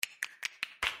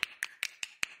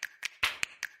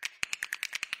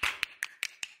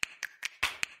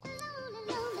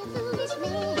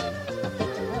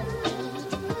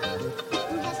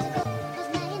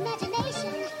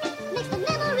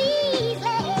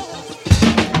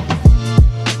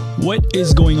What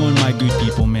is going on, my good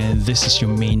people, man? This is your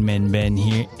main man, Ben,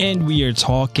 here, and we are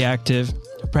Talk Active,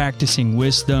 practicing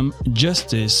wisdom,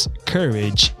 justice,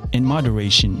 courage, and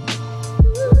moderation.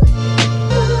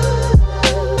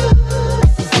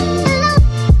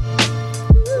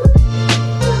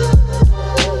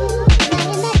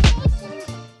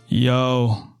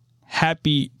 Yo,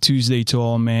 happy Tuesday to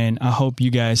all, man. I hope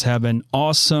you guys have an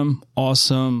awesome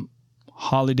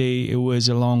holiday. It was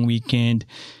a long weekend.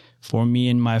 For me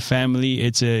and my family,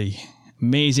 it's a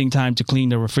amazing time to clean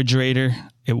the refrigerator.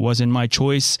 It wasn't my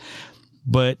choice,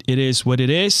 but it is what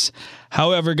it is.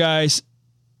 However, guys,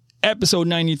 episode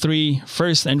 93,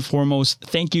 first and foremost,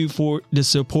 thank you for the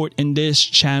support in this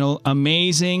channel.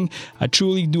 Amazing. I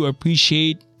truly do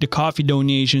appreciate the coffee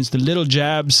donations, the little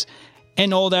jabs,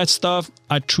 and all that stuff.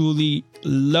 I truly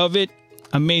love it.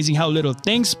 Amazing how little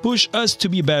things push us to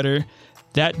be better.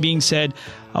 That being said,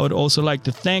 I would also like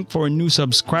to thank for a new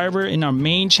subscriber in our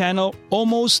main channel.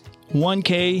 Almost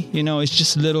 1K. You know, it's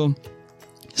just a little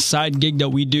side gig that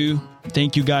we do.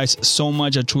 Thank you guys so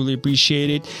much. I truly appreciate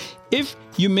it. If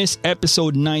you missed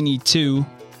episode 92,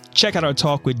 check out our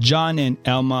talk with John and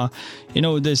Elma. You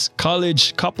know, this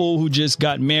college couple who just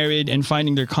got married and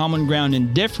finding their common ground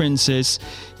and differences.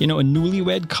 You know, a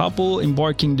newlywed couple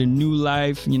embarking their new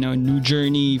life, you know, new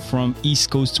journey from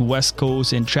East Coast to West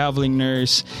Coast, and traveling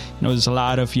nurse. You know, there's a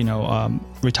lot of,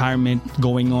 retirement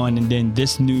going on, and then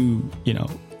this new,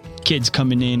 kids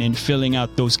coming in and filling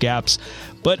out those gaps.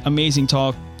 But amazing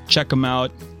talk. Check them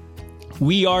out.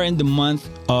 We are in the month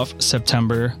of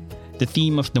September. The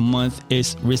theme of the month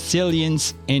is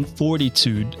resilience and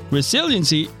fortitude.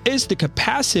 Resiliency is the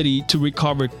capacity to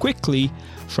recover quickly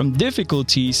from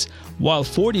difficulties, while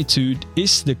fortitude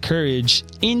is the courage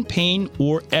in pain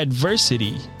or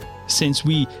adversity. Since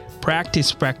we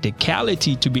practice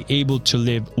practicality to be able to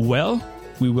live well,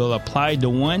 we will apply the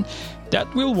one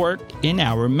that will work in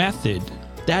our method.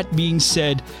 That being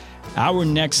said, our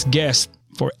next guest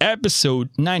for episode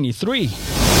 93.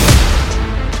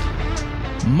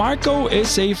 Marco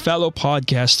is a fellow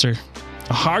podcaster,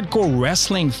 a hardcore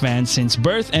wrestling fan since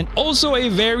birth, and also a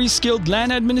very skilled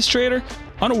land administrator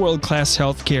on a world-class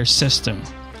healthcare system.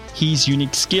 His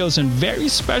unique skills and very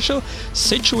special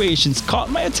situations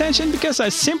caught my attention because I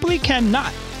simply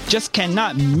cannot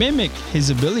mimic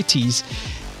his abilities.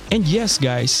 And yes,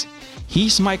 guys,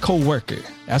 he's my co-worker.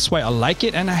 That's why I like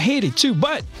it and I hate it too.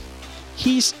 But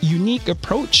his unique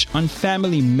approach on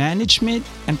family management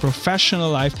and professional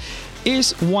life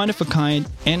is one of a kind,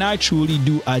 and I truly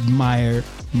do admire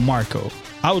Marco.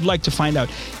 I would like to find out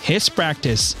his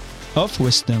practice of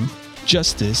wisdom,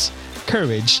 justice,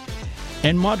 courage,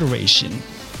 and moderation.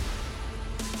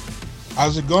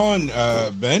 How's it going,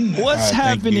 Ben? What's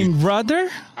happening,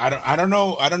 brother? I don't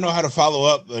know how to follow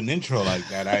up an intro like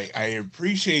that. I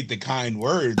appreciate the kind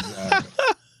words.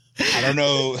 I don't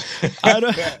know.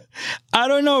 I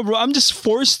don't know, bro. I'm just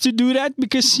forced to do that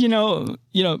because guys.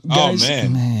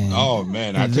 Oh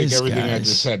man! I take everything I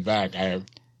just said back.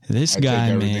 This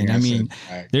guy, man. I mean,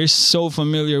 they're so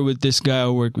familiar with this guy. I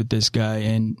work with this guy,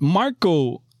 and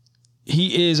Marco.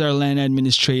 He is our land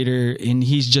administrator, and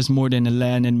he's just more than a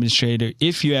land administrator,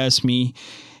 if you ask me.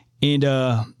 And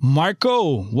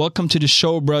Marco, welcome to the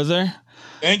show, brother.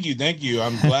 Thank you.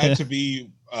 I'm glad to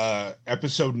be.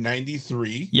 Episode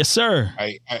 93. Yes, sir.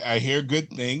 I hear good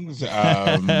things.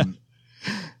 I'm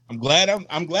glad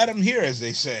I'm here, as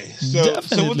they say. So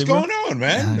what's going on,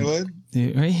 man?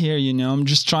 Right here, I'm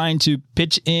just trying to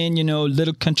pitch in,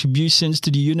 little contributions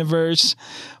to the universe.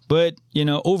 But,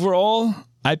 overall,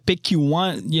 I pick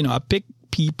I pick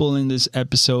people in this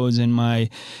episodes in my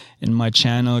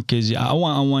channel because I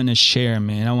want to share,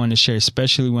 man. I want to share,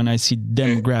 especially when I see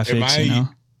demographics, Am I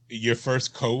your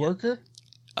first coworker?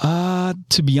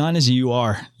 To be honest, you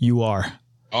are.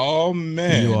 Oh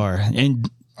man, you are, and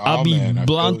I'll be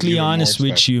bluntly honest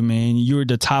with you, man. You're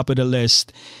the top of the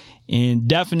list, and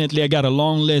definitely I got a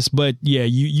long list. But yeah,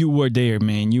 you were there,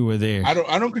 man. You were there. I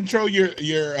don't control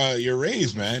your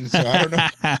raise, man. So I don't know.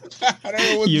 I don't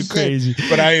know what You're to crazy. Say.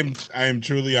 But I am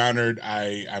truly honored.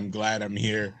 I'm glad I'm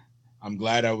here. I'm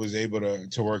glad I was able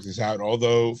to work this out.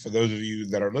 Although for those of you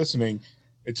that are listening,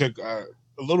 it took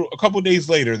a couple days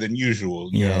later than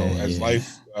usual, as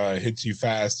life hits you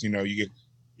fast, you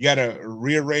got to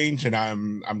rearrange, and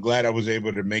I'm glad I was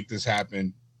able to make this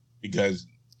happen because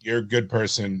you're a good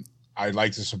person. I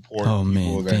like to support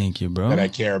people thank you, bro. that I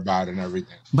care about and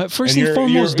everything. But first and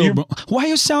foremost, bro, why are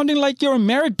you sounding like you're a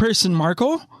married person,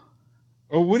 Marco?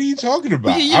 Oh, what are you talking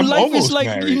about? Your life is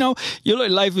like, your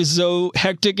life is so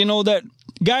hectic and all that.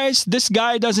 Guys, this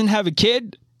guy doesn't have a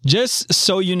kid. Just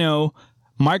so you know,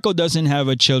 Marco doesn't have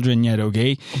a children yet,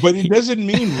 okay? But it doesn't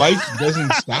mean life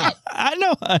doesn't stop. I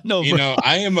know. You bro. know,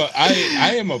 I am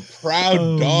a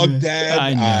proud dog man. dad.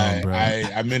 I know, bro.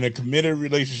 I'm in a committed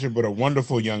relationship with a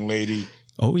wonderful young lady.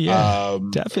 Oh yeah,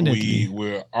 definitely.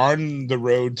 We're on the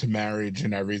road to marriage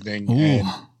and everything. Ooh. And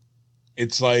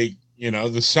it's like, you know,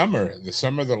 the summer,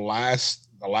 the last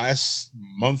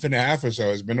month and a half or so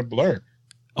has been a blur.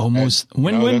 Almost.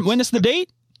 And, when is the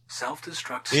date?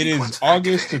 Self-destruct. It is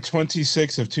August the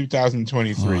 26th of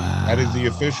 2023. Wow. That is the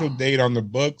official date on the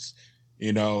books.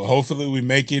 You know, hopefully we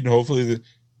make it. Hopefully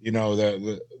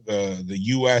the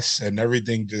US and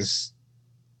everything just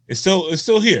it's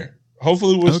still here.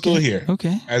 Hopefully we're still here.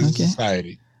 Okay. As a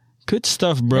society. Good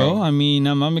stuff, bro. Yeah. I mean,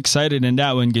 I'm excited in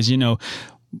that one because, you know,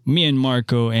 me and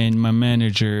Marco and my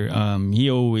manager, he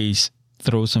always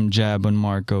throws some jab on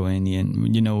Marco and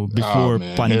you know, before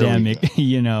pandemic,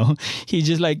 you know, he's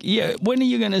just like, yeah, when are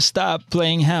you going to stop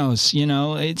playing house? You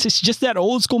know, it's just that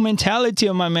old school mentality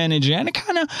of my manager. And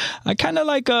I kind of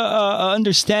like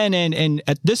understand. And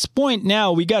at this point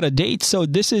now we got a date. So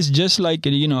this is just like,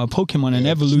 you know, a Pokemon, an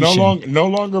evolution. No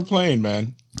longer playing,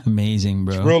 man. Amazing,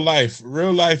 bro. Real life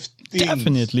themes,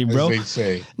 definitely, bro. as they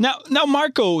say. Now,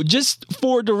 Marco, just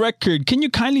for the record, can you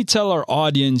kindly tell our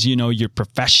audience, you know, your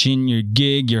profession, your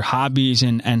gig, your hobbies,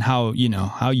 and how, you know,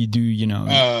 how you do, you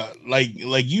know? Like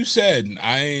you said,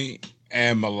 I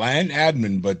am a land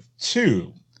admin, but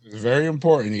two is very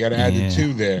important. You got to add the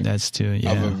two there. That's two,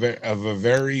 yeah. Of a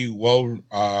very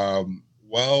well-known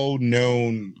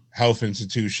health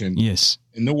institution, yes,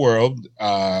 in the world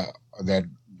that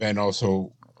Ben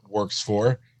also works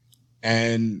for.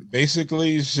 And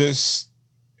basically it's just,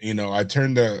 you know, I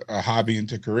turned a hobby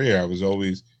into career. I was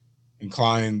always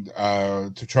inclined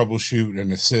to troubleshoot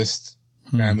and assist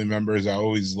family members. I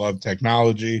always loved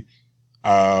technology.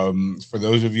 For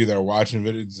those of you that are watching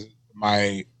videos,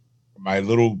 my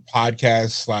little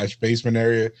podcast / basement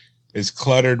area is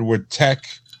cluttered with tech.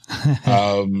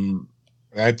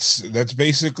 That's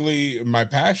basically my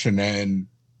passion. And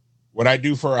what I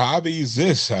do for a hobby is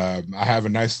this. I have a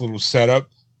nice little setup,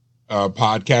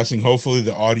 podcasting. Hopefully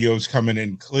the audio is coming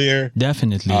in clear.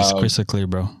 Definitely. It's crystal clear,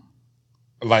 bro.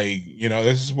 Like, you know,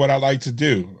 this is what I like to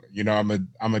do. You know,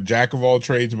 I'm a jack of all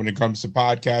trades when it comes to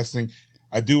podcasting.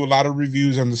 I do a lot of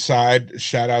reviews on the side.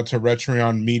 Shout out to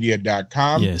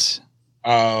RetreonMedia.com. Yes.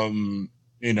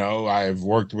 You know, I've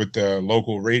worked with the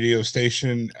local radio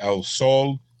station, El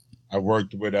Sol. I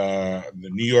worked with the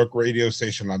New York radio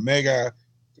station, La Mega.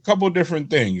 A couple of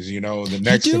different things, you know. The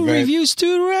next you do event, reviews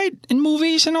too, right? In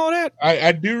movies and all that.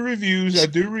 I do reviews.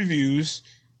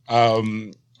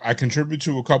 I contribute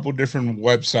to a couple different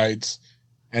websites,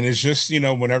 and it's just, you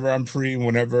know, whenever I'm free,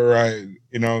 whenever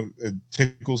it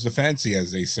tickles the fancy,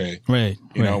 as they say. Right.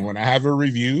 You know, when I have a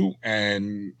review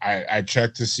and I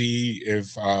check to see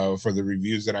if for the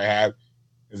reviews that I have,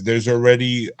 if there's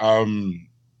already an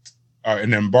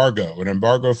embargo. An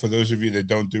embargo, for those of you that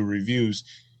don't do reviews,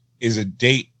 is a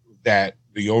date that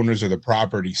the owners of the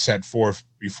property set forth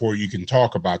before you can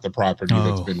talk about the property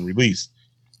that's been released.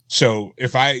 So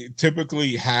if I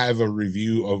typically have a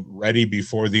review ready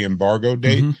before the embargo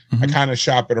date, I kind of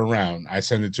shop it around. I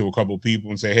send it to a couple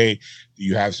people and say, hey, do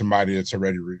you have somebody that's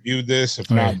already reviewed this? If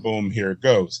not, boom, here it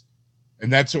goes.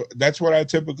 And that's what I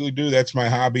typically do. That's my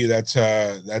hobby. That's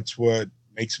what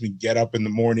makes me get up in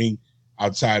the morning,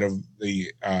 outside of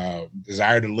the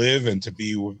desire to live and to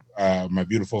be with my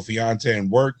beautiful fiance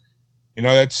and work. You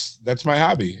know, that's my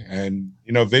hobby. And,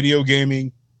 you know, video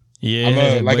gaming.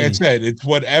 Yeah. Like I said, it's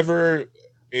whatever.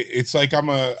 It's like I'm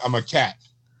a cat.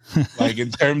 Like,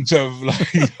 in terms of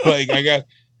like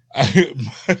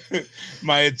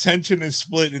my attention is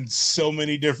split in so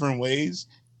many different ways.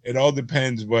 It all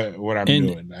depends what I'm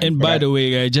doing. And by the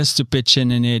way, just to pitch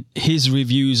in it, his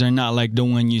reviews are not like the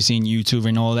one you see on YouTube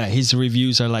and all that. His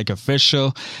reviews are like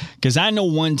official. Because I know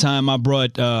one time I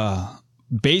brought,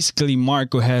 basically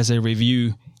Marco has a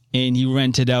review and he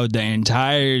rented out the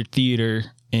entire theater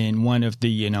in one of the,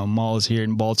 you know, malls here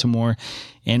in Baltimore.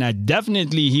 And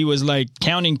he was like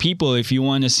counting people, if you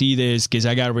want to see this, because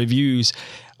I got reviews.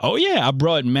 Oh yeah, I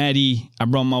brought Maddie, I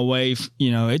brought my wife.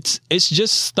 You know, it's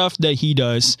just stuff that he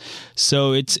does.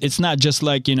 So it's not just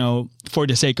like, you know, for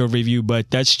the sake of review,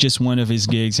 but that's just one of his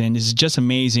gigs, and it's just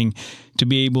amazing to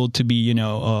be able to be, you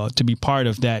know, to be part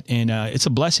of that. And it's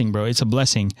a blessing, bro. It's a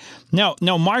blessing. Now,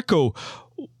 Marco,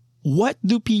 what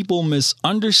do people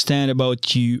misunderstand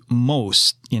about you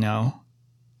most? You know.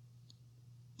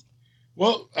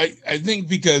 Well, I think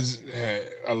because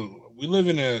we live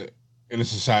in in a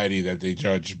society that they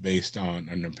judge based on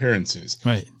appearances.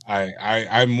 Right.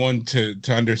 I'm one to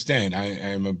understand. I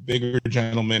am a bigger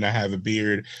gentleman. I have a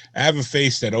beard. I have a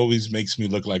face that always makes me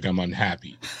look like I'm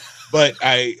unhappy. But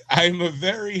I'm a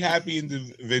very happy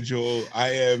individual. I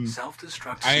am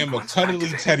a cuddly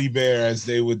teddy bear, as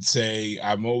they would say.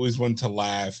 I'm always one to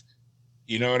laugh.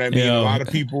 You know what I mean? A lot of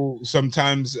people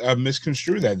sometimes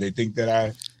misconstrue that. They think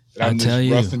that I'm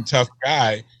this rough and tough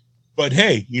guy. But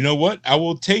hey, you know what? I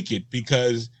will take it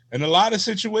because in a lot of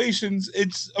situations,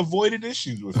 it's avoided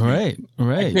issues with me.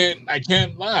 Right. I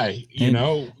can't lie. You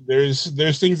know, there's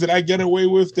things that I get away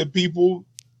with that people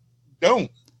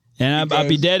don't. And I'll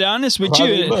be dead honest with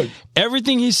you.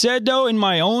 Everything he said, though, in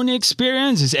my own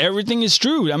experience, everything is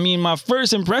true. I mean, my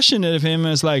first impression of him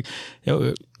is like,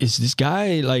 is this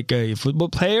guy like a football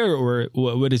player or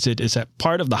what is it? Is that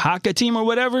part of the hockey team or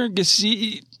whatever?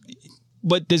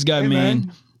 But this guy,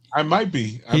 man. I might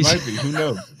be. Who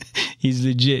knows? He's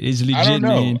legit. I don't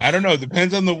know. Man. I don't know.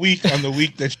 Depends on the week. On the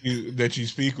week that you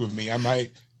speak with me, I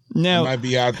might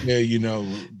be out there, you know,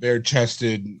 bare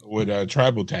chested with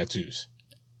tribal tattoos.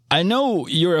 I know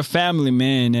you're a family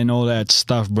man and all that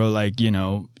stuff, bro. Like, you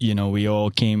know, we all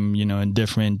came, you know, in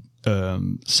different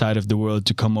side of the world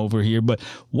to come over here. But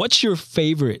what's your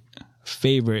favorite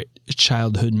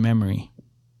childhood memory?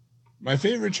 My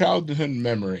favorite childhood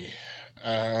memory,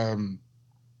 I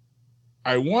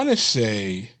want to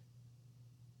say,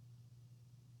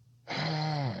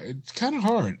 it's kind of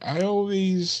hard. I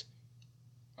always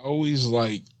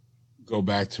like go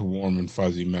back to warm and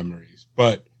fuzzy memories,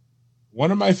 but one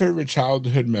of my favorite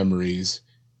childhood memories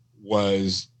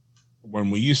was when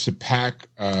we used to pack.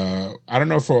 I don't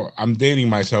know if I'm dating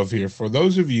myself here. For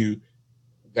those of you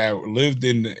that lived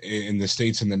in the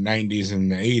States in the 90s and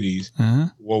the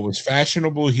 80s, what was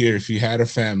fashionable here, if you had a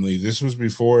family, this was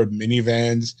before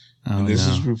minivans, and this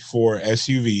was before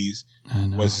SUVs,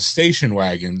 was the station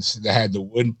wagons that had the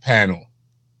wood panel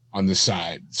on the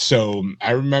side. So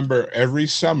I remember every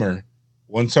summer,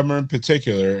 one summer in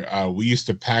particular, we used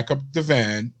to pack up the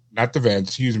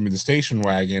station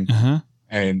wagon.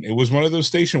 And it was one of those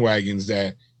station wagons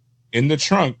that in the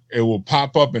trunk, it will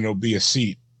pop up and it'll be a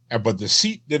seat. But the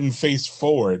seat didn't face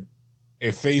forward.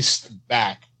 It faced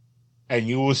back. And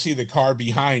you will see the car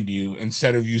behind you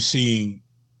instead of you seeing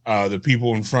the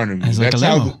people in front of you. It's like That's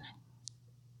a limo.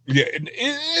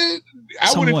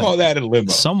 I wouldn't call that a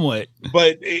limo. Somewhat.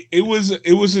 But it was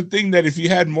a thing that if you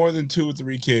had more than 2 or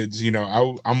 3 kids, you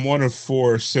know, I'm one of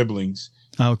 4 siblings.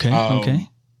 Okay.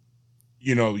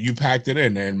 You know, you packed it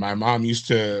in, and my mom used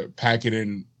to pack it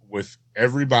in with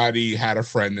everybody had a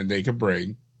friend that they could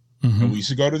bring. And we used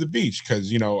to go to the beach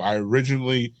because, you know, I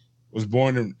originally was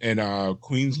born in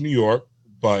Queens, New York,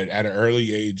 but at an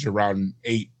early age, around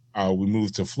 8, we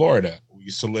moved to Florida. We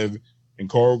used to live in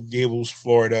Coral Gables,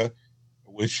 Florida,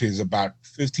 which is about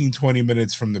 15, 20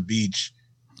 minutes from the beach.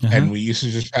 And we used to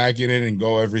just pack it in and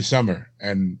go every summer.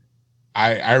 And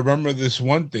I remember this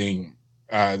one time,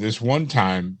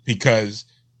 because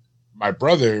my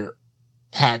brother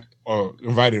packed or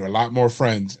invited a lot more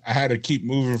friends. I had to keep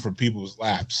moving for people's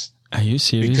laps. Are you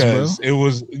serious, because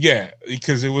bro?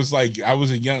 Because it was like I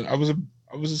was a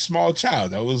small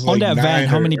child. I was like on that van.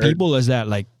 How many people is that?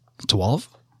 Like 12?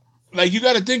 Like, you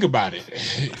got to think about it.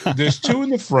 There's 2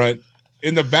 in the front.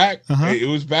 In the back, it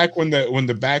was back when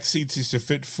the back seats used to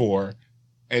fit 4,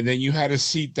 and then you had a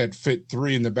seat that fit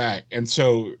 3 in the back. And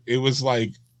so it was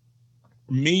like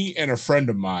me and a friend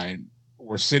of mine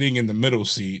were sitting in the middle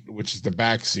seat, which is the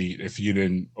back seat if you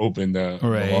didn't open the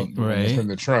from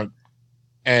the trunk.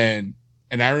 And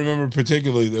I remember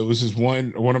particularly there was this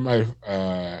one of my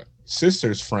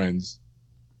sister's friends.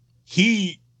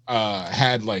 He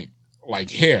had like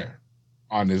hair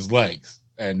on his legs,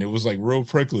 and it was like real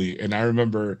prickly. And I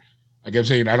remember I kept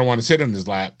saying, I don't want to sit on his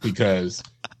lap because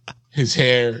his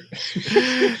hair.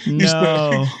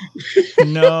 No.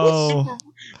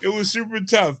 It was super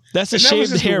tough. That's a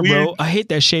shaved hair, bro. I hate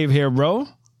that shaved hair, bro.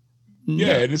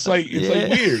 Yeah, and it's like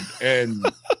weird.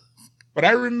 But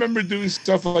I remember doing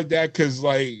stuff like that because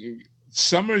like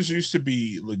summers used to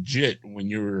be legit when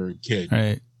you were a kid.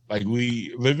 Right. Like,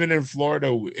 we living in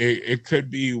Florida, it could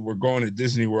be we're going to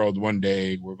Disney World one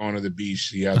day, we're going to the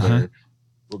beach the other,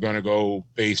 we're going to go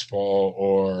baseball,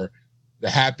 or the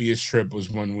happiest trip was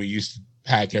when we used to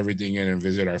pack everything in and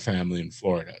visit our family in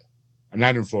Florida.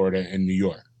 Not in Florida, in New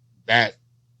York. That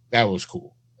was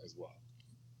cool as well.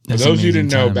 For those who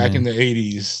didn't know, back in the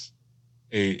 80s,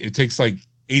 it takes like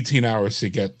 18 hours to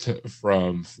get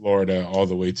from Florida all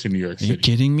the way to New York Are you City.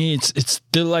 kidding me? It's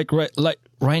still like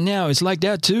right now. It's like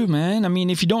that too, man. I mean,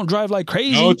 if you don't drive like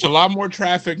crazy, No, it's a lot more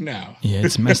traffic now. yeah,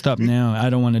 it's messed up now. I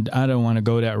don't want to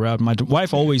go that route. My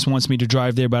wife always wants me to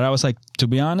drive there, but I was like, to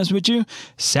be honest with you,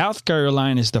 South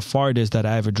Carolina is the farthest that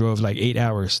I ever drove, like 8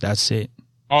 hours. That's it.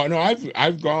 Oh no,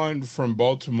 I've gone from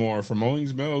Baltimore, from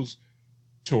Owings Mills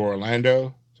to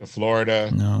Orlando to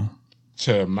Florida No.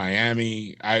 to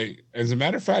Miami. As a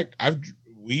matter of fact,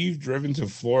 we've driven to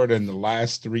Florida in the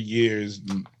last 3 years,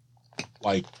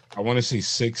 like I want to say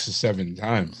 6 or 7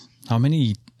 times. How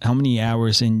many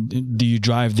hours do you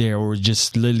drive there, or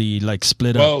just literally like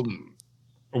split up?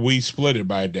 Well, we split it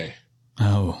by a day.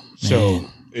 Oh, So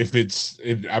man.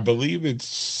 I believe it's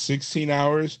 16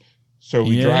 hours. So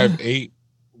we Yeah. drive 8.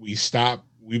 We stop.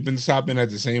 We've been stopping at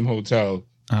the same hotel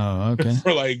Oh, okay.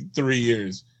 for like 3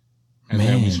 years. And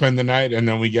then we Man. spend the night, and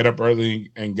then we get up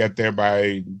early and get there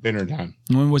by dinner time.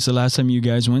 When was the last time you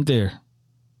guys went there?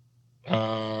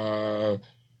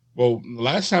 Well,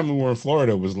 last time we were in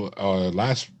Florida was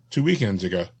last 2 weekends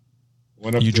ago.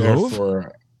 Went up You there drove?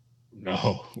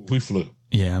 No, we flew.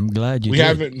 Yeah, I'm glad you We did.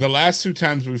 haven't. The last 2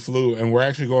 times we flew, and we're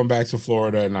actually going back to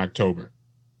Florida in October.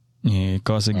 Yeah, it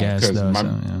costs of gas though.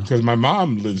 Because my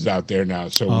mom lives out there now,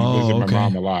 so we visit my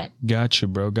mom a lot. Gotcha,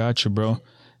 bro.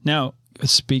 Now,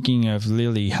 speaking of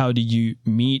Lily, how did you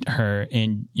meet her?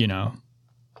 And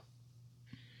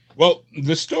Well,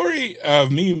 the story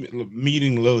of me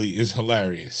meeting Lily is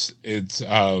hilarious. It's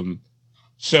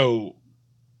so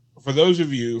for those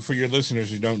of you, for your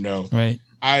listeners who don't know, right?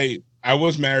 I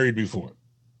was married before.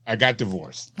 I got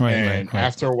divorced. Right.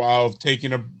 After a while of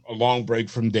taking a long break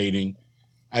from dating,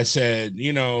 I said,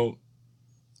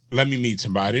 let me meet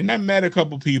somebody. And I met a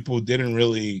couple people,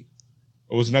 it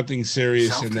was nothing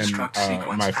serious. And then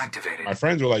my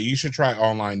friends were like, you should try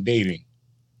online dating.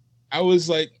 I was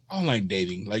like, online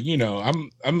dating, like,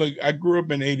 I grew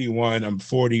up in 81. I'm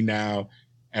 40 now.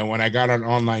 And when I got on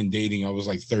online dating, I was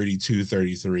like 32,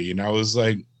 33. And I was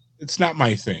like, it's not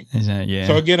my thing. Is that, yeah.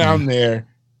 So I get on there,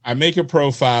 I make a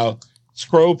profile,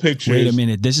 scroll pictures. Wait a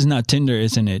minute. This is not Tinder,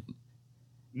 isn't it?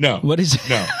 No. What is it?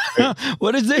 No.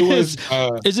 What is this? It was,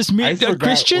 is this me,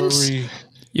 Christians?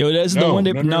 Yo, that's the one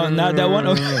that, not that one.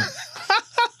 Okay.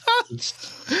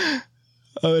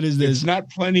 Oh, what is this? It's not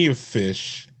Plenty of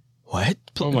Fish. What?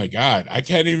 Oh my God. I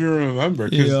can't even remember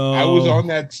because I was on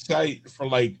that site for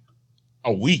like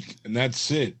a week and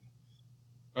that's it.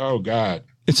 Oh God.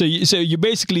 So you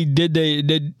basically did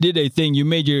a thing. You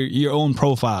made your own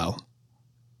profile.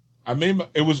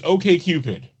 It was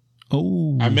OkCupid.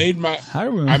 Oh. I made my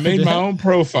own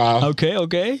profile.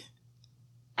 Okay.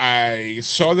 I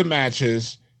saw the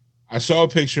matches. I saw a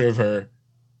picture of her,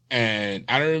 and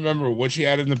I don't remember what she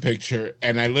had in the picture.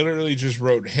 And I literally just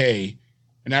wrote, "Hey."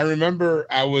 And I remember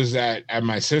I was at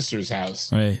my sister's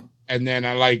house. Right. And then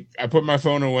I put my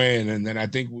phone away, and then I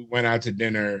think we went out to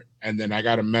dinner, and then I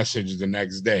got a message the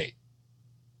next day.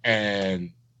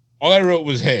 And all I wrote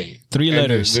was, "Hey." 3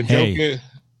 letters. The hey. joke is,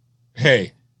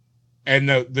 "Hey." And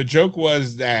the joke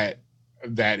was that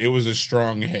it was a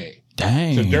strong hey.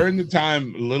 Dang. So during the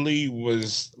time, Lily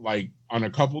was like on a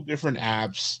couple different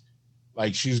apps.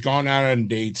 Like she's gone out on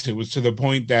dates. It was to the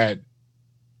point that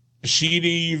she didn't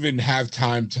even have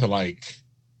time to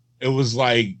it was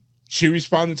like she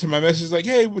responded to my message like,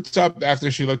 "Hey, what's up?" after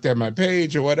she looked at my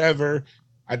page or whatever.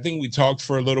 I think we talked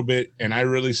for a little bit, and I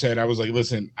really said, I was like,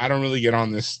 "Listen, I don't really get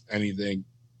on this anything."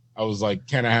 I was like,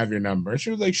 "Can I have your number?" And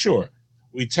she was like, "Sure."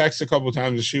 We texted a couple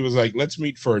times, and she was like, "Let's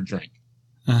meet for a drink."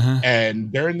 Uh-huh.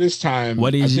 And during this time,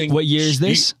 what year is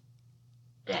this?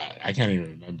 I can't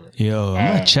even remember. Yo,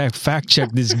 I'm gonna fact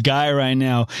check this guy right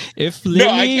now. If Lily,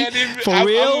 no, I can't even, for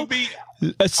real,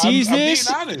 sees this,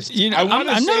 I'm being honest.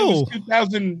 I know.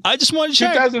 2000. I just want to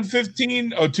check.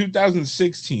 2015 or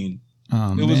 2016.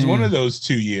 It was one of those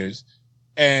 2 years,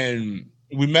 and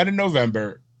we met in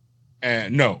November,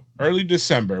 and no, early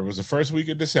December. It was the first week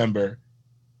of December,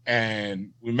 and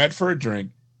we met for a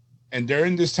drink. And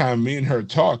during this time, me and her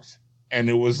talked, and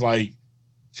it was like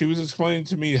she was explaining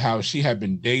to me how she had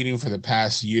been dating for the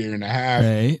past year and a half,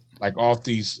 right, like off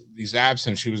these apps,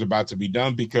 and she was about to be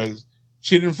done because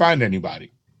she didn't find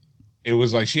anybody. It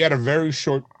was like she had a very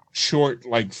short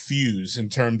like fuse in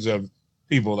terms of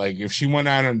people. Like if she went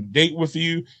out on a date with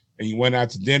you and you went out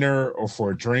to dinner or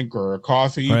for a drink or a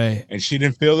coffee, right, and she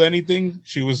didn't feel anything,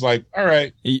 she was like, "All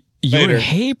right." Your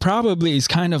hey probably is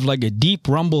kind of like a deep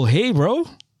rumble hey, bro.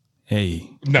 Hey.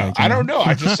 No, I don't know.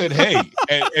 I just said hey.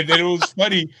 and then it was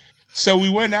funny. So we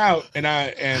went out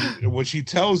and what she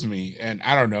tells me, and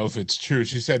I don't know if it's true,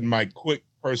 she said my quick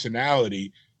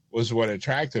personality was what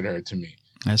attracted her to me.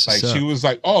 That's Like what's she up. was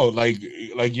like, oh, like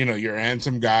you're a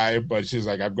handsome guy, but she's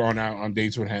like, I've gone out on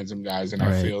dates with handsome guys, and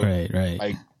I Right, feel right, right.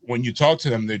 like when you talk to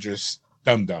them, they're just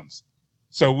dum dums.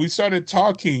 So we started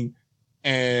talking,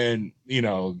 and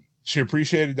she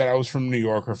appreciated that I was from New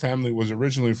York. Her family was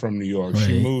originally from New York.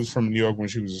 She Right. moved from New York when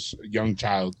she was a young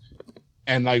child,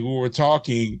 and like we were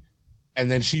talking,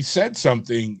 and then she said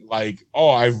something like, "Oh,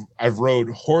 I've rode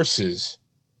horses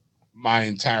my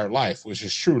entire life," which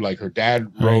is true. Like her dad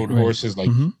Right, rode right. horses,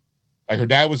 Mm-hmm. like her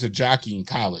dad was a jockey in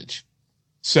college.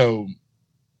 So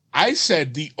I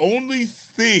said the only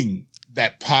thing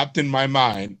that popped in my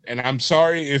mind, and I'm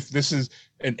sorry if this is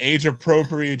an age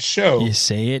appropriate show. You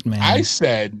say it, man. I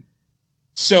said,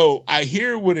 so I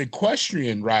hear with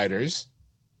equestrian riders,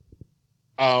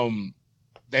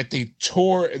 that they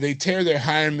tear their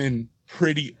hymen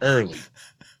pretty early.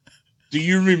 Do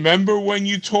you remember when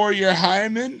you tore your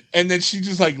hymen? And then she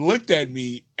just like looked at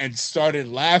me and started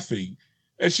laughing.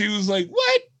 And she was like,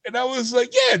 what? And I was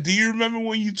like, yeah, do you remember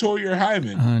when you tore your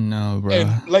hymen? Oh no, bro.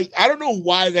 And like, I don't know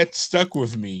why that stuck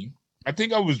with me. I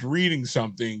think I was reading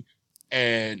something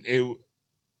and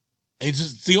it's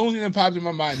just the only thing that popped in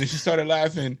my mind. And she started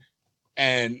laughing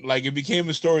and like it became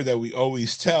a story that we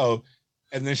always tell.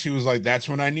 And then she was like, that's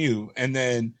when I knew. And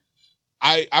then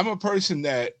I'm a person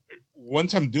that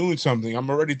once I'm doing something, I'm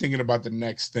already thinking about the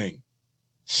next thing.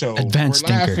 So Advanced we're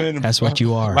thinker. laughing. That's what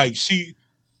you are. Like what she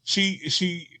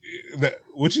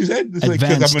said? It's like,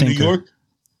 because I'm in New thinker. York.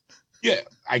 Yeah,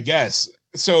 I guess.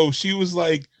 So she was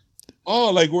like,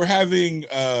 oh, like we're having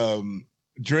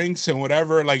drinks and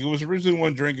whatever. Like it was originally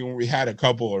one drink and we had a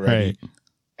couple already. Right.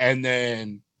 And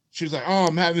then she was like, oh,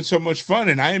 I'm having so much fun.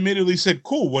 And I immediately said,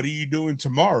 cool, what are you doing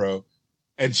tomorrow?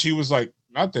 And she was like,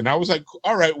 nothing. I was like,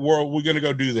 all right, we're going to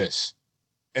go do this.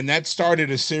 And that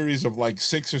started a series of like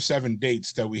 6 or 7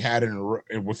 dates that we had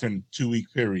within a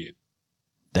 2-week period.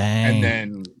 Dang. And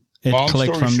then it long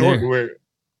clicked story from short,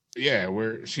 there.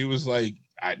 where she was like,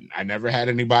 I never had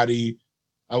anybody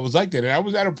I was like that. And I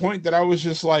was at a point that I was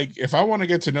just like, if I want to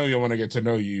get to know you, I want to get to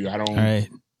know you. I don't. All right.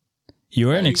 You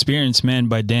were an experienced man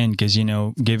by then because,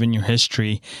 given your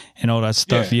history and all that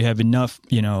stuff, you have enough,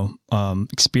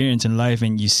 experience in life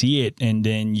and you see it. And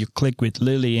then you click with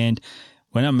Lily. And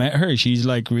when I met her, she's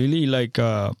like really like,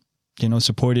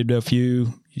 supported of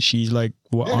you. She's like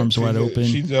arms wide open.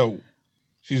 She's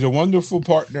a wonderful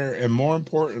partner. And more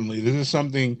importantly, this is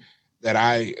something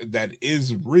that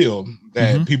is real,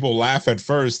 that people laugh at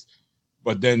first,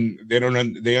 but then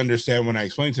they understand when I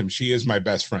explain to them, she is my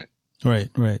best friend.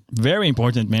 Right. Very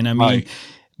important, man. I mean,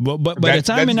 but by the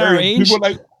time in our age, people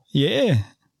like, yeah,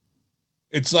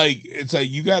 it's like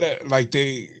you gotta, like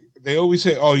they always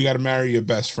say, oh, you gotta marry your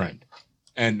best friend,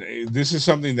 and this is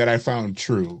something that I found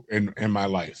true in my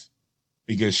life,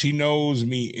 because she knows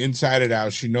me inside and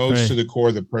out. She knows to the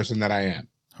core the person that I am.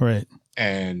 Right.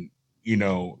 And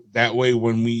that way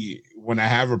when I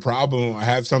have a problem, I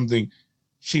have something,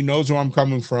 she knows where I'm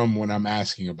coming from when I'm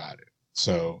asking about it.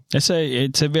 So it's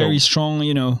a very strong,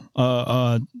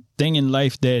 thing in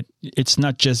life, that it's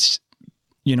not just,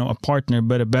 a partner,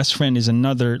 but a best friend is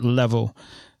another level.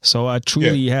 So I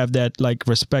truly have that like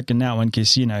respect in that one,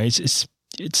 because,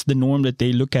 it's the norm that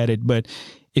they look at it. But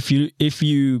if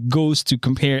you goes to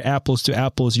compare apples to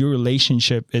apples, your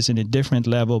relationship is in a different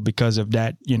level because of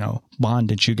that, bond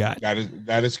that you got.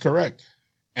 That is correct.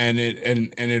 And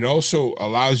it also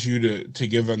allows you to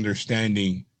give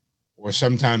understanding, or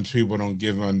sometimes people don't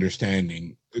give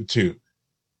understanding too.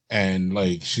 And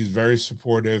like, she's very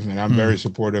supportive and I'm very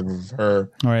supportive of her.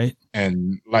 All right.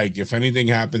 And like, if anything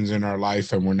happens in our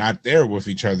life and we're not there with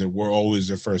each other, we're always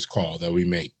the first call that we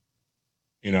make,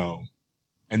 and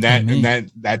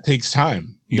that takes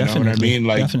time. You know what I mean?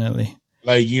 Like, definitely.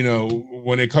 Like,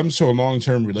 when it comes to a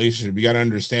long-term relationship, you got to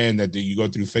understand that you go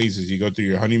through phases. You go through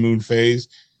your honeymoon phase,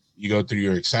 you go through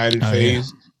your excited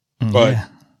phase, but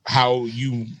how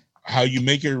you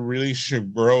make your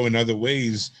relationship grow in other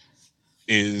ways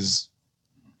is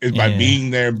by being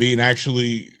there, being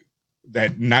actually,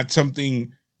 that not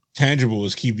something tangible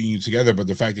is keeping you together, but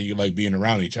the fact that you like being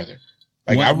around each other.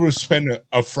 Like, I would spend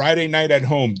a Friday night at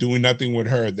home doing nothing with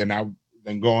her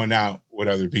than going out with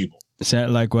other people.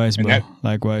 Likewise, bro.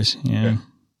 Likewise. Yeah.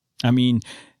 I mean,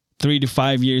 3 to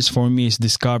 5 years for me is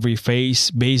discovery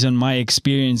phase based on my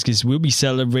experience, because we'll be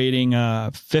celebrating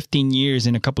 15 years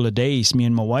in a couple of days, me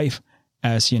and my wife,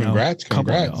 as congrats.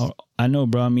 I know,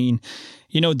 bro. I mean,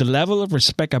 the level of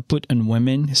respect I put on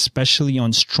women, especially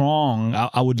on strong,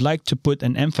 I would like to put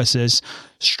an emphasis,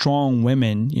 strong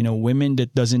women, women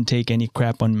that doesn't take any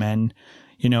crap on men,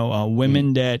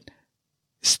 women that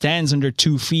stands on their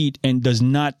 2 feet and does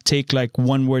not take like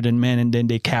one word on men and then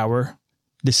they cower.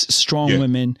 This strong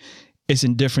women, is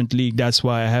in different league. That's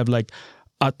why I have like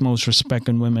utmost respect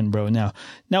on women, bro. Now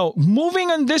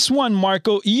moving on this one,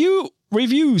 Marco, you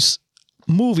reviews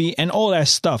movie and all that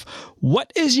stuff.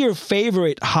 What is your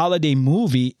favorite holiday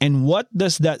movie and what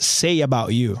does that say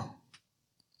about you?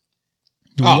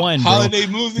 One holiday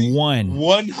movie.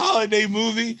 One holiday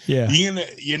movie. Yeah,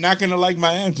 you're not gonna like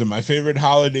my answer. My favorite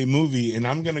holiday movie, and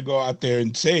I'm gonna go out there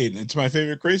and say it. It's my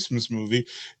favorite Christmas movie.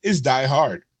 Is Die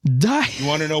Hard. You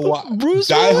want to know why? Bruce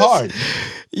Die Willis? Hard.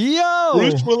 Yo,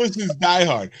 Bruce Willis is Die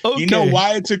Hard. Okay. You know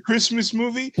why it's a Christmas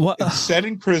movie? What? It's set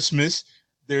in Christmas.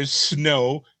 There's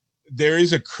snow. There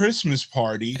is a Christmas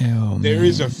party. There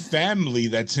is a family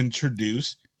that's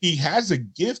introduced. He has a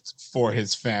gift for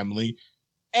his family.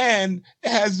 And it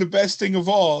has the best thing of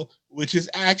all, which is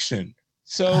action.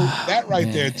 So that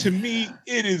right there, to me,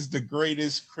 it is the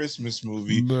greatest Christmas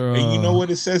movie. Bro. And you know what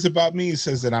it says about me? It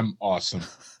says that I'm awesome.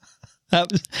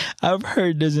 I've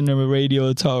heard this in the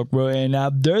radio talk, bro, and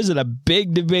there's a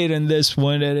big debate on this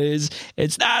one.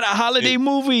 It's not a holiday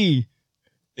movie.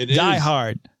 It Die is.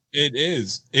 Hard. It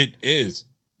is. It is.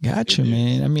 Gotcha,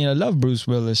 man. I mean, I love Bruce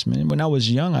Willis, man. When I was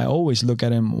young, I always look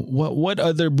at him. What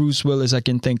other Bruce Willis I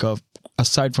can think of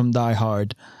aside from Die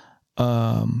Hard?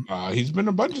 He's been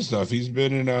a bunch of stuff. He's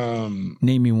been in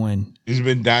name me one. He's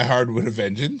been Die Hard with a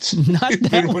Vengeance. Not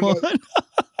that one.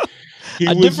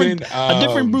 A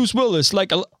different Bruce Willis.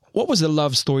 Like, what was the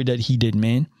love story that he did,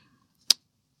 man?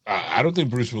 I don't think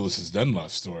Bruce Willis has done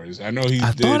love stories. I know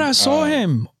I thought I saw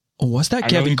him. Was that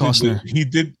Kevin Costner?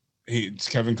 It's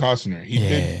Kevin Costner.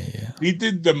 He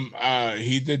did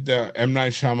the M.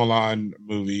 Night Shyamalan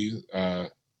movie,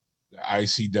 I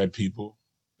See Dead People.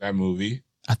 That movie.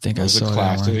 I think I saw a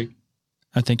classic. That one.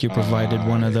 I think you provided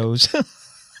one of those. He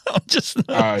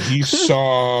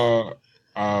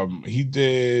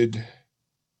did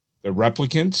The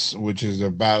Replicants, which is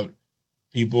about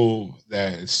people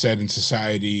that set in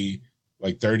society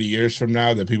like 30 years from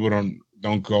now that people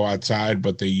don't go outside,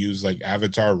 but they use like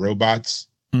avatar robots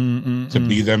to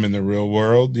be them in the real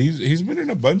world. He's been in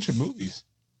a bunch of movies.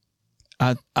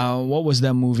 What was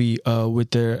that movie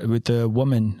with the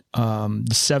woman?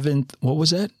 The Seventh. What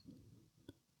was that?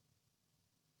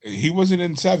 He wasn't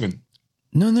in Seven.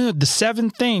 No, the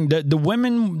Seventh thing. The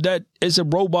women that is a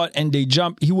robot and they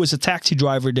jump. He was a taxi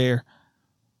driver there.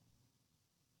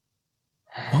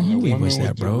 What movie was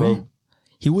that, bro?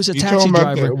 He was a taxi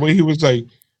driver. Where he was like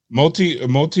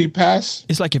multi-pass.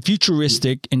 It's like a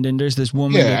futuristic, and then there's this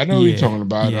woman. Yeah, I know what you're talking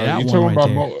about. Yeah, you're talking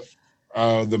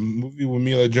about the movie with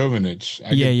Mila Jovovich.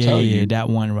 Yeah, that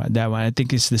one. I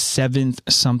think it's the Seventh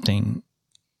something.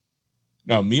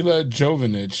 No, Mila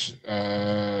Jovovich.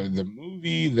 The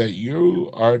movie that you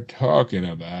are talking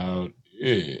about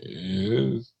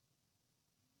is.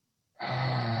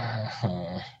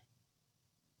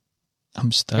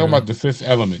 I'm stuck. Talking about The Fifth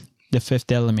Element. The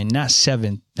Fifth Element, not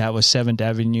Seventh. That was Seventh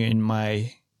Avenue in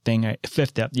my thing.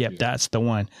 Fifth. Yep, that's the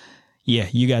one. Yeah,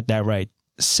 you got that right.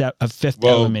 Fifth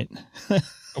Element.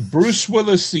 Bruce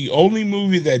Willis, the only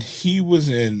movie that he was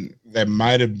in that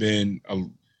might have been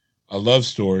a love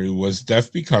story was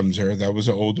Death Becomes Her. That was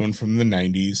an old one from the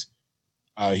 90s.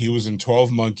 He was in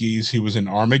 12 Monkeys. He was in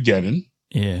Armageddon.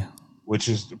 Yeah. Which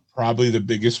is probably the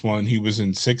biggest one. He was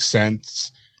in Sixth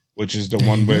Sense, which is the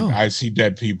one with I See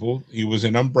Dead People. He was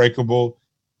in Unbreakable.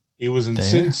 He was in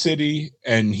Sin City.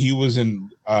 And he was in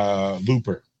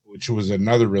Looper, which was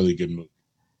another really good movie.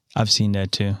 I've seen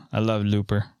that too. I love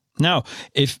Looper. Now,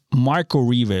 if Marco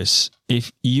Rivas,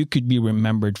 if you could be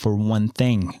remembered for one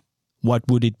thing, what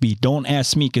would it be? Don't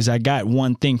ask me because I got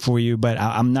one thing for you, but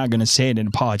I'm not going to say it in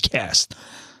a podcast.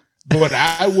 What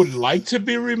I would like to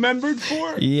be remembered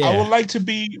for? Yeah. I would like to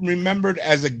be remembered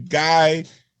as a guy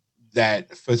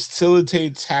that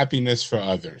facilitates happiness for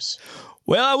others.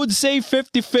 Well, I would say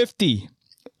 50-50.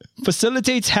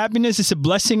 Facilitates happiness is a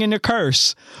blessing and a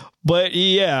curse. But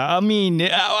yeah, I mean,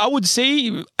 I would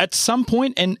say at some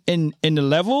point in the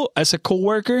level as a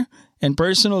coworker and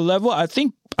personal level, I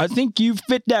think you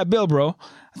fit that bill, bro.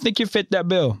 I think you fit that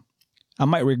bill. I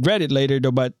might regret it later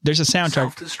though, but there's a soundtrack.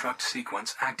 Self-destruct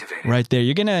sequence activated. Right there.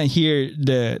 You're gonna hear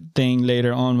the thing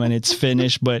later on when it's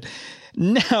finished. But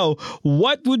now,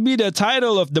 what would be the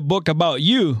title of the book about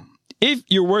you if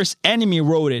your worst enemy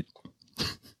wrote it?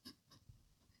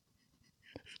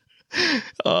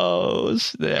 Oh,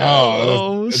 snap.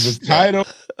 The title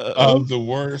of the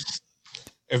worst.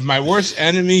 If my worst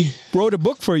enemy wrote a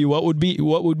book for you, what would be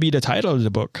the title of the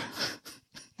book?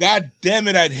 God damn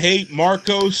it, I'd hate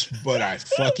Marcos, but I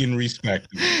fucking respect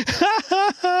him.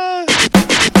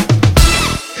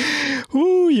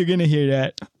 Ooh, you're gonna hear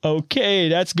that. Okay,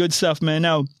 that's good stuff, man.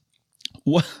 Now,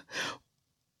 what?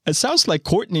 It sounds like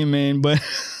Courtney, man, but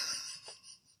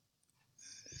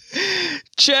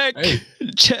Check, Hey.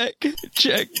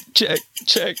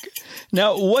 check.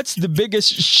 Now, what's the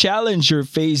biggest challenge you're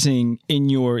facing in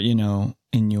your,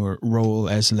 in your role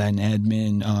as LAN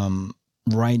admin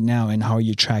right now, and how are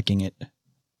you tracking it?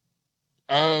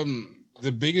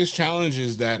 The biggest challenge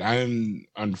is that I'm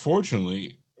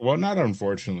unfortunately, well, not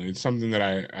unfortunately, it's something that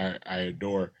I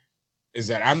adore, is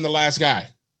that I'm the last guy.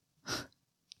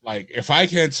 Like, if I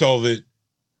can't solve it,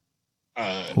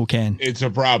 Who can? it's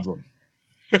a problem.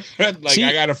 Like, See,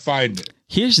 I gotta find it.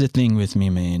 Here's the thing with me,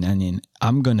 man. I mean,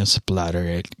 I'm gonna splatter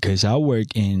it because I work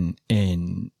in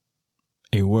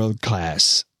a world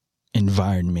class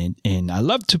environment, and I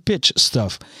love to pitch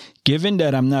stuff. Given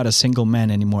that I'm not a single man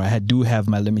anymore, I do have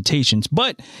my limitations.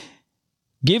 But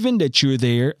given that you're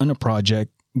there on a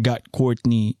project, got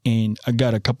Courtney, and I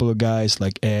got a couple of guys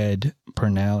like Ed,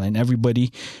 Purnell, and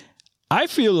everybody, I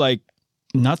feel like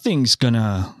nothing's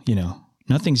gonna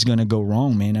go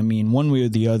wrong, man. I mean, one way or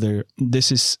the other,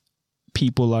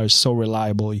 people are so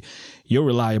reliable. You're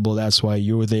reliable. That's why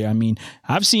you're there. I mean,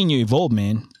 I've seen you evolve,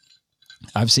 man.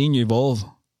 I've seen you evolve.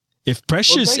 If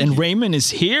Precious and Raymond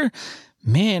is here,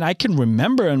 man, I can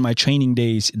remember in my training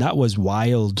days, that was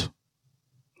wild.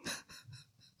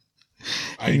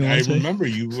 I remember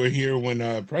you were here when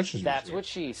Precious was That's here. what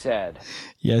she said.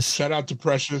 Yes. Shout out to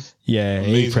Precious. Yeah, hey,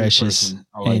 Amazing Precious. person.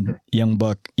 I like And her. Young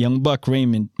Buck,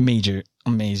 Raymond, Major.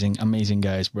 Amazing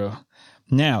guys, bro.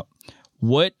 Now,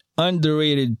 what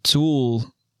underrated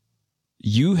tool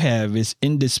you have is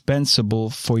indispensable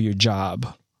for your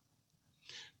job?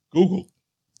 Google.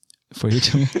 For your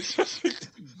tool?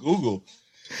 Google.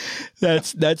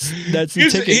 That's the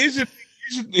ticket.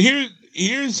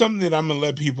 Here's something that I'm gonna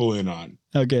let people in on.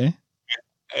 Okay.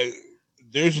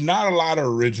 There's not a lot of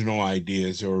original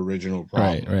ideas or original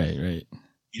problems. Right.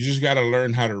 You just got to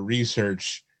learn how to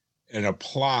research and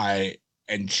apply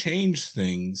and change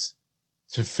things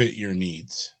to fit your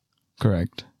needs.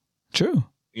 Correct. True.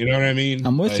 You know what I mean?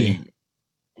 I'm with you.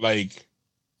 Like,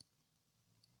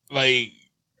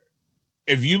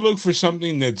 if you look for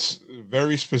something that's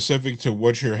very specific to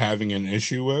what you're having an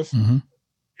issue with, Mm-hmm.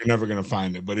 you're never going to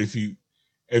find it. But if you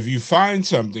find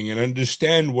something and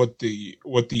understand what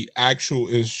the actual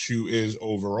issue is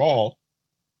overall,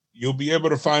 you'll be able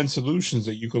to find solutions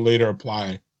that you can later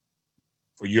apply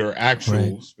for your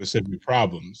actual specific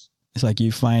problems. It's like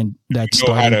you find that You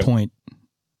know how starting to- point,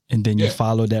 and then you Yeah.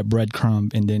 follow that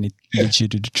breadcrumb, and then it leads you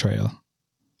to the trail.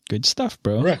 Good stuff,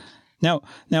 bro. Correct. Now,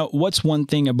 what's one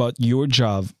thing about your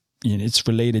job? It's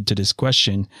related to this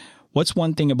question. What's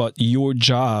one thing about your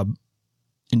job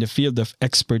in the field of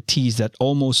expertise that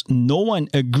almost no one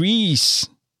agrees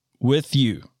with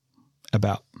you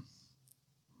about?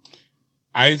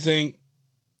 I think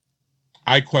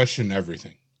I question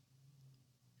everything.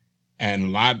 And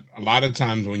a lot of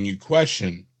times when you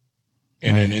question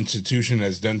and an institution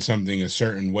has done something a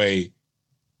certain way,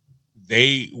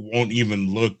 they won't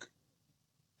even look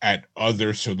at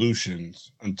other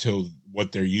solutions until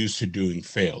what they're used to doing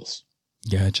fails.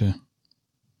 Gotcha.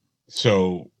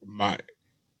 So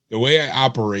the way I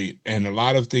operate, and a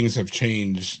lot of things have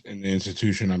changed in the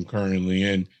institution I'm currently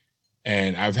in,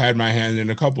 and I've had my hand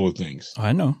in a couple of things.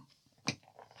 I know.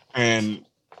 And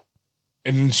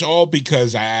it's all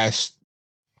because I asked,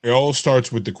 it all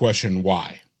starts with the question,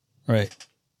 why? Right.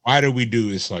 Why do we do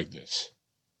this like this?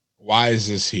 Why is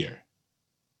this here?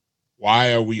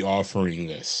 Why are we offering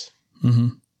this? Mm-hmm.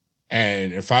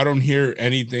 And if I don't hear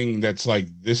anything that's like,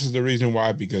 this is the reason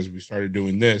why, because we started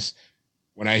doing this,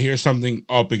 when I hear something,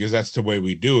 because that's the way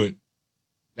we do it,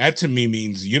 that to me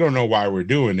means you don't know why we're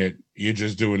doing it. You're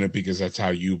just doing it because that's how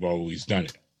you've always done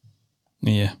it.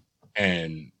 Yeah.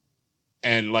 And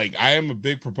like, I am a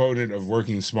big proponent of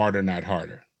working smarter, not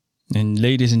harder. And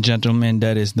ladies and gentlemen,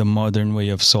 that is the modern way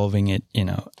of solving it.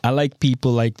 I like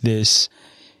people like this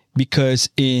because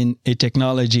in a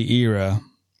technology era,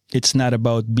 it's not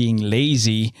about being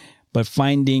lazy, but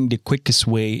finding the quickest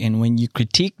way. And when you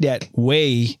critique that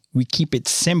way, we keep it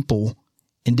simple.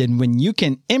 And then when you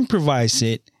can improvise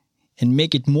it and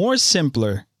make it more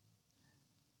simpler,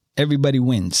 everybody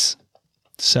wins.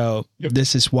 So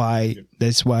This is why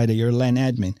you're LAN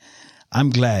admin. I'm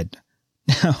glad.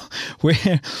 Now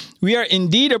we are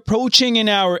indeed approaching in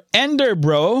our ender,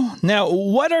 bro. Now,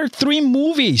 what are 3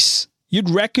 movies you'd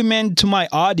recommend to my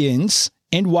audience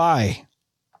and why?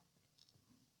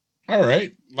 All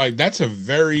right. Like, that's a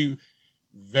very,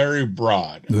 very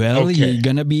broad. Well, okay. You're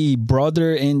gonna be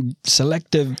broader and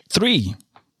selective. 3.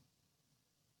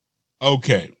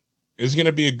 Okay. It's going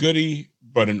to be a goodie,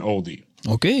 but an oldie.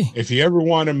 Okay. If you ever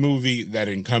want a movie that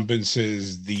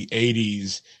encompasses the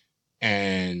 80s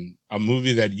and a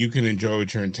movie that you can enjoy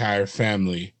with your entire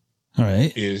family, All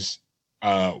right. is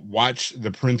watch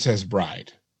The Princess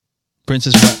Bride.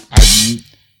 Princess Bride.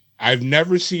 I've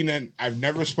never seen it. I've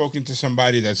never spoken to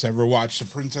somebody that's ever watched The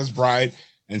Princess Bride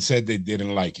and said they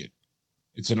didn't like it.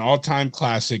 It's an all-time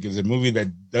classic. It's a movie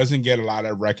that doesn't get a lot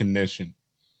of recognition.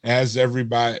 It has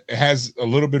everybody. It has a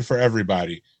little bit for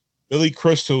everybody. Billy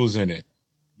Crystal is in it.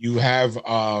 You have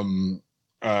a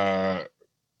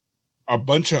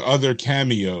bunch of other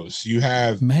cameos. You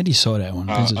have Maddie saw that one.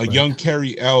 a young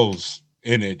Cary Elves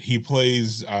in it. He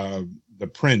plays the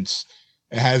prince.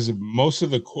 It has most of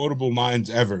the quotable lines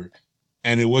ever,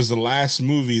 and it was the last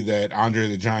movie that Andre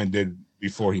the Giant did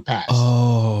before he passed.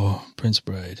 Oh, Princess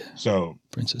Bride. So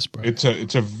Princess Bride.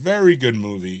 It's a very good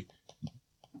movie,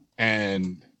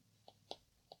 and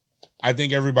I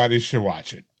think everybody should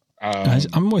watch it.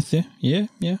 I'm with you. Yeah,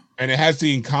 yeah. And it has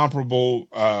the incomparable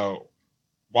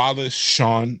Wallace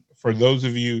Shawn. For those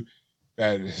of you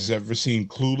that has ever seen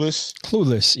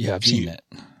Clueless. Yeah, I've seen that.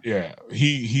 Yeah,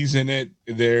 he's in it.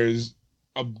 There's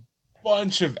a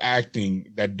bunch of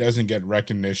acting that doesn't get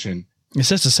recognition. Is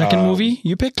this the second movie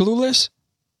you picked? Clueless?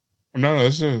 No.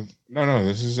 This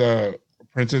is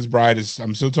Princess Bride.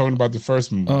 I'm still talking about the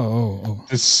first movie. Oh.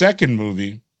 The second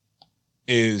movie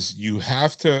is you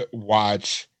have to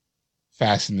watch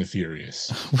Fast and the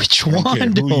Furious. Which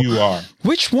one? Who you are?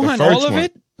 Which one? All of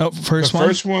it? Oh, first one.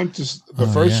 The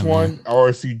first one. Or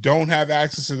if you don't have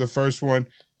access to the first one,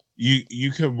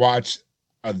 you could watch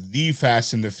The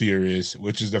Fast and the Furious,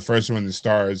 which is the first one that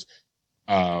stars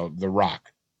The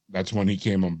Rock. That's when he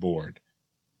came on board.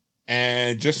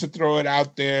 And just to throw it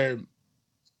out there,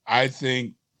 I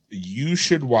think you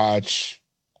should watch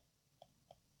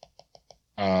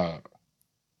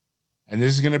and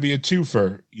this is going to be a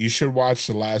twofer. You should watch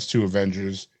the last two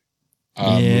Avengers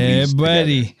movies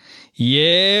buddy. Together.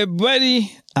 Yeah,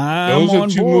 buddy. I'm on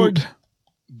board.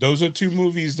 Those are two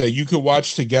movies that you could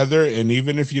watch together, and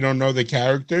even if you don't know the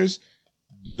characters,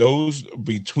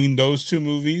 between those two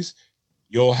movies,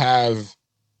 you'll have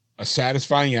a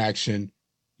satisfying action.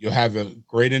 You'll have a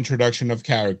great introduction of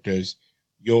characters.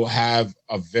 You'll have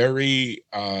a very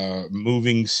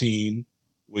moving scene,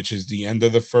 which is the end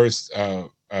of the first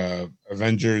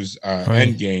Avengers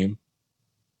Endgame,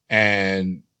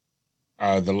 and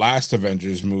the last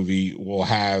Avengers movie will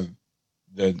have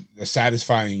the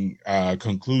satisfying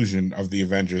conclusion of the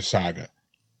Avengers saga.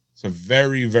 It's a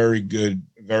very, very good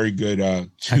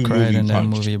two. I cried in that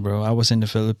punch. movie, bro. I was in the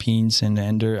Philippines and the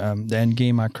end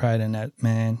game. I cried in that,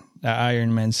 man. The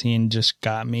Iron Man scene just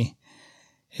got me.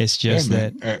 It's just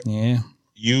Avengers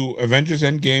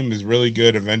Endgame is really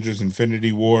good. Avengers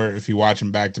Infinity War, if you watch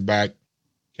them back to back,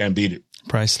 can't beat it.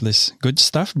 Priceless. Good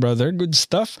stuff, brother. Good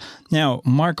stuff. Now,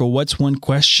 Marco, what's one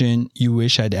question you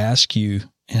wish I'd ask you,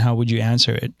 and how would you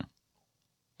answer it?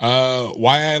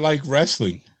 Why I like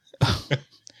wrestling.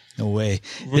 No way.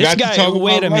 This guy,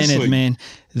 wait a minute, man.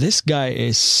 This guy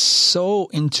is so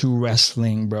into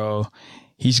wrestling, bro.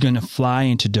 He's going to fly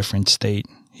into different state.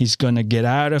 He's going to get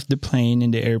out of the plane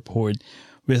in the airport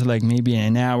with like maybe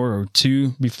an hour or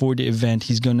two before the event.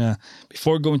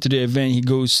 Before going to the event, he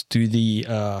goes to the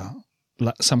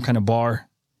some kind of bar.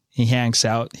 He hangs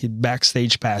out. He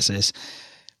backstage passes.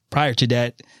 Prior to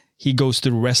that, he goes to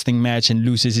the wrestling match and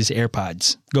loses his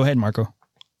AirPods. Go ahead, Marco.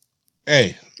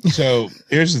 Hey, so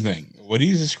here's the thing. What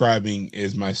he's describing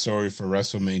is my story for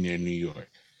WrestleMania in New York.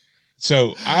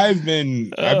 So I've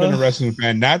been a wrestling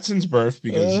fan, not since birth,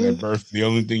 because at birth, the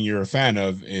only thing you're a fan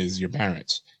of is your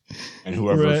parents and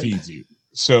whoever feeds you.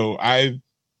 So I've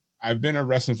been a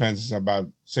wrestling fan since about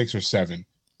 6 or 7.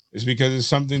 It's because it's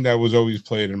something that was always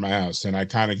played in my house, and I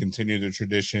kind of continue the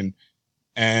tradition.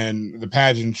 And the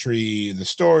pageantry, the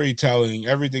storytelling,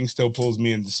 everything still pulls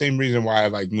me in. The same reason why I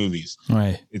like movies.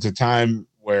 Right. It's a time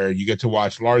where you get to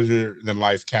watch larger than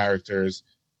life characters.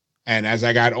 And as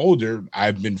I got older,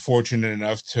 I've been fortunate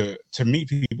enough to meet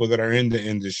people that are in the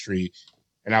industry,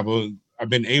 and I've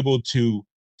been able to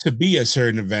be at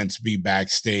certain events, be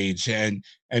backstage, and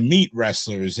meet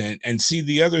wrestlers and see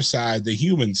the other side, the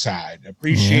human side,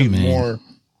 appreciate more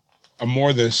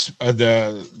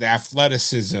the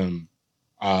athleticism.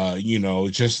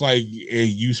 Just like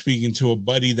you speaking to a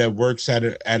buddy that works at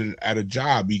a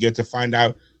job, you get to find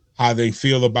out how they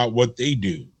feel about what they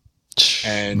do.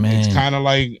 And it's kind of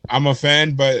like, I'm a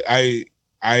fan, but I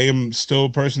am still a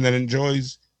person that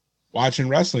enjoys watching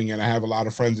wrestling, and I have a lot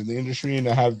of friends in the industry, and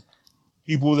I have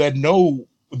people that know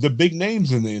the big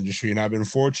names in the industry, and I've been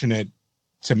fortunate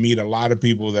to meet a lot of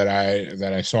people that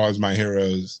I saw as my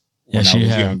heroes when I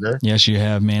was younger. Yes, you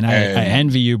have, man. I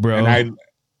envy you, bro.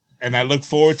 And I look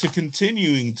forward to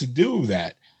continuing to do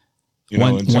that. You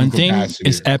know, in some one thing capacity.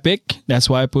 is epic. That's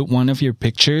why I put one of your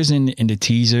pictures in the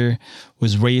teaser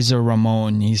was Razor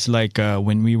Ramon. He's like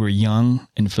when we were young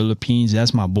in the Philippines.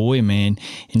 That's my boy, man.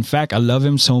 In fact, I love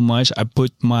him so much. I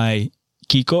put my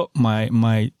Kiko,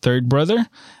 my third brother,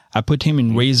 I put him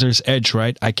in Razor's Edge,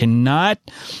 right? That's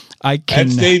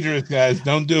dangerous, guys.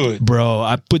 Don't do it. Bro,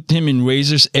 I put him in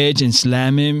Razor's Edge and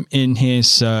slam him in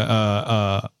his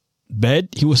bed.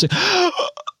 He was like,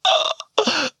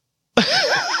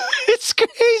 it's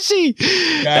crazy.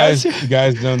 Guys,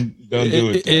 don't do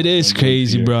it. It is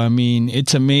crazy, bro. I mean,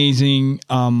 it's amazing.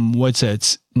 What's that?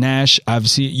 It's Nash.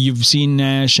 You've seen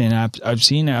Nash, and I've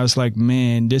seen it. I was like,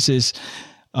 man, this is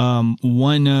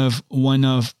one of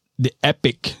the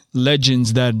epic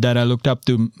legends that I looked up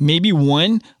to. Maybe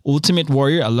one, Ultimate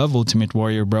Warrior. I love Ultimate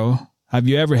Warrior, bro. Have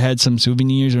you ever had some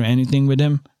souvenirs or anything with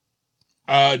him?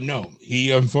 No.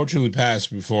 He unfortunately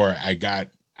passed before I got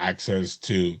access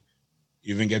to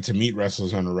even get to meet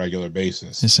wrestlers on a regular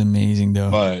basis. It's amazing,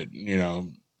 though. But, you know,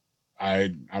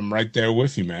 I'm right there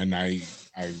with you, man. I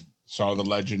saw the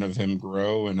legend of him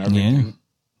grow and everything. Yeah.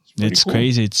 It's cool.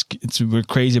 Crazy. We're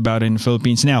crazy about it in the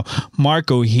Philippines. Now,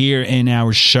 Marco, here in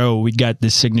our show, we got the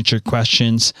signature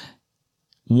questions.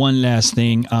 One last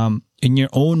thing. In your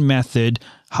own method,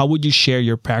 how would you share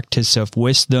your practice of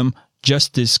wisdom,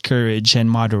 justice, courage, and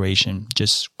moderation?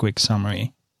 Just quick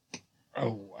summary.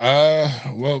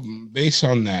 Well, based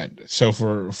on that, so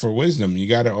for wisdom, you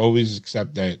got to always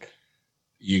accept that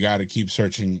you got to keep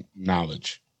searching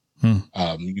knowledge.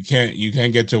 You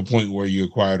can't get to a point where you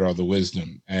acquired all the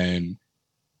wisdom, and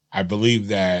I believe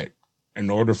that in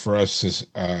order for us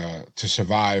to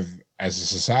survive as a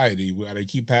society, we got to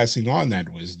keep passing on that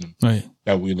wisdom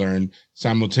that we learn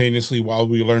simultaneously while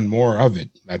we learn more of it.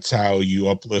 That's how you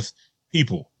uplift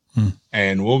people.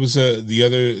 And what was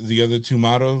the other two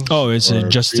mottos? Oh, it's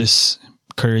justice,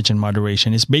 courage, and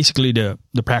moderation. It's basically the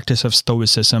practice of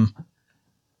stoicism.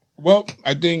 Well,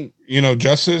 I think,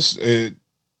 justice, it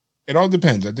all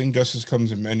depends. I think justice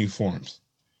comes in many forms.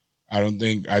 I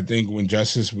think when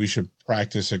justice, we should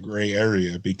practice a gray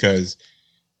area because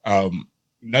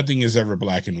nothing is ever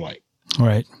black and white.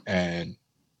 Right.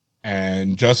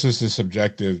 And justice is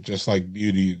subjective, just like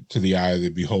beauty to the eye of the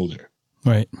beholder.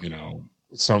 Right. We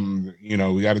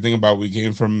got to think about, we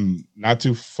came from not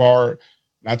too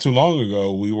long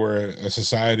ago. We were a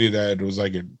society that was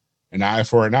like an eye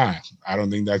for an eye. I don't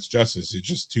think that's justice. It's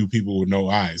just two people with no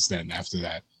eyes then after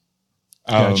that.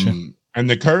 Gotcha. And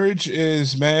the courage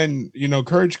is, man,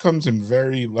 courage comes in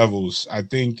very levels. I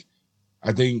think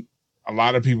a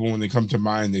lot of people, when they come to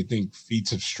mind, they think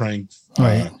feats of strength,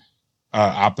 right.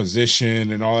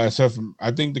 Opposition and all that stuff.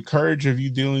 I think the courage of you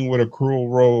dealing with a cruel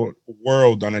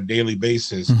world on a daily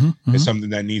basis is something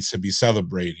that needs to be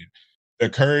celebrated. The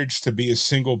courage to be a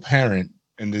single parent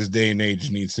in this day and age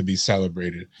needs to be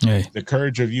celebrated. Right. The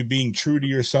courage of you being true to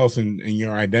yourself and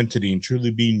your identity and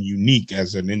truly being unique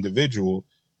as an individual,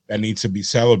 that needs to be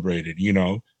celebrated,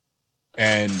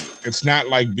 And it's not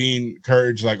like being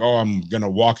courage, like, oh, I'm going to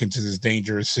walk into this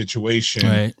dangerous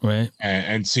situation right.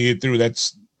 And see it through.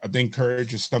 I think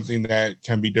courage is something that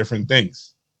can be different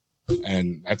things.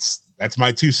 And that's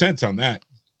my 2 cents on that.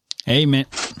 Hey, man.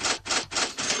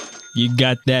 You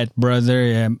got that,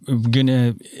 brother. I'm going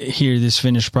to hear this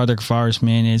finished product of ours,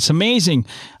 man. It's amazing.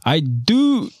 I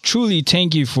do truly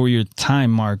thank you for your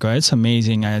time, Marco. It's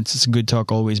amazing. It's a good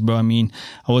talk always, bro. I mean,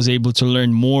 I was able to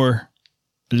learn a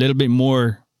little bit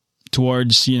more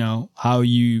towards, how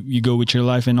you go with your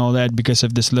life and all that because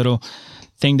of this little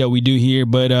thing that we do here.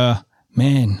 But,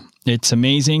 man, it's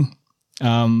amazing.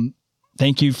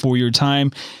 Thank you for your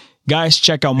time. Guys,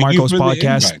 check out Marco's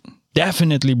podcast.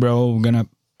 Definitely, bro. We're going to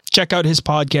check out his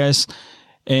podcast.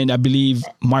 And I believe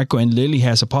Marco and Lily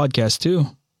has a podcast too,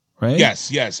 right?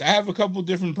 Yes. I have a couple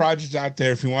different projects out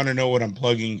there. If you want to know what I'm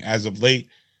plugging as of late,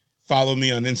 follow me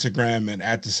on Instagram and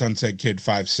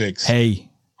 @thesunsetkid56. Hey.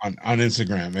 On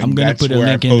Instagram. And I'm going to put a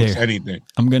link in there. Anything.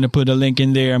 I'm going to put a link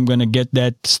in there. I'm going to get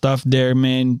that stuff there,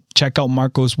 man. Check out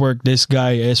Marco's work. This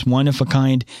guy is one of a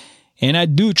kind. And I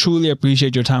do truly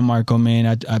appreciate your time, Marco, man.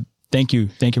 I thank you.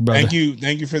 Thank you, brother.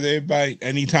 Thank you for the invite.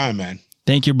 Anytime, man.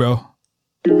 Thank you, bro.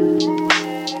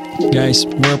 Guys,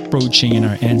 we're approaching in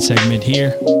our end segment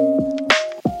here.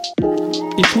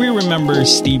 If we remember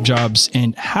Steve Jobs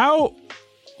and how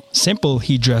simple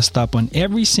he dressed up on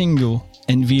every single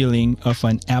unveiling of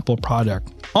an Apple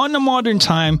product. On the modern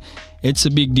time, it's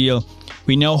a big deal.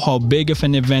 We know how big of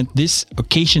an event these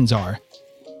occasions are.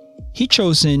 He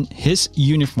chosen his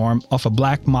uniform of a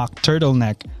black mock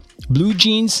turtleneck, blue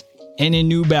jeans, and a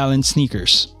New Balance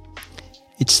sneakers.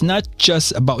 It's not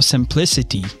just about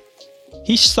simplicity.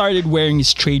 He started wearing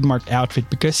his trademark outfit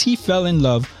because he fell in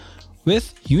love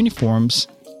with uniforms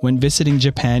when visiting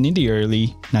Japan in the early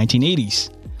 1980s.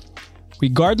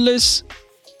 Regardless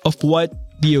of what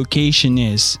the occasion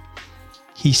is,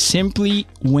 he simply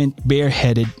went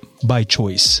bareheaded by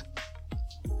choice.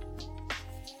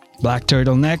 Black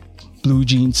turtleneck, blue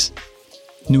jeans,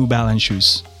 New Balance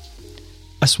shoes.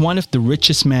 As one of the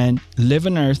richest men live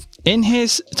on earth in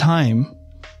his time,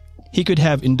 he could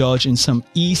have indulged in some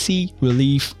easy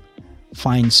relief,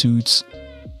 fine suits,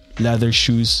 leather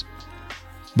shoes,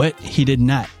 but he did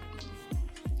not.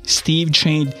 Steve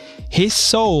trained his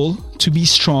soul to be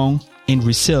strong and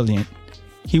resilient.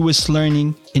 He was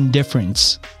learning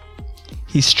indifference.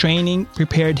 His training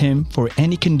prepared him for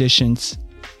any conditions,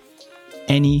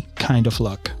 any kind of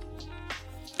luck.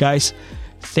 Guys,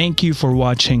 thank you for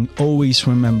watching. Always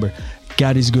remember,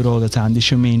 God is good all the time. This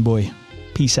is your main boy.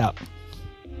 Peace out.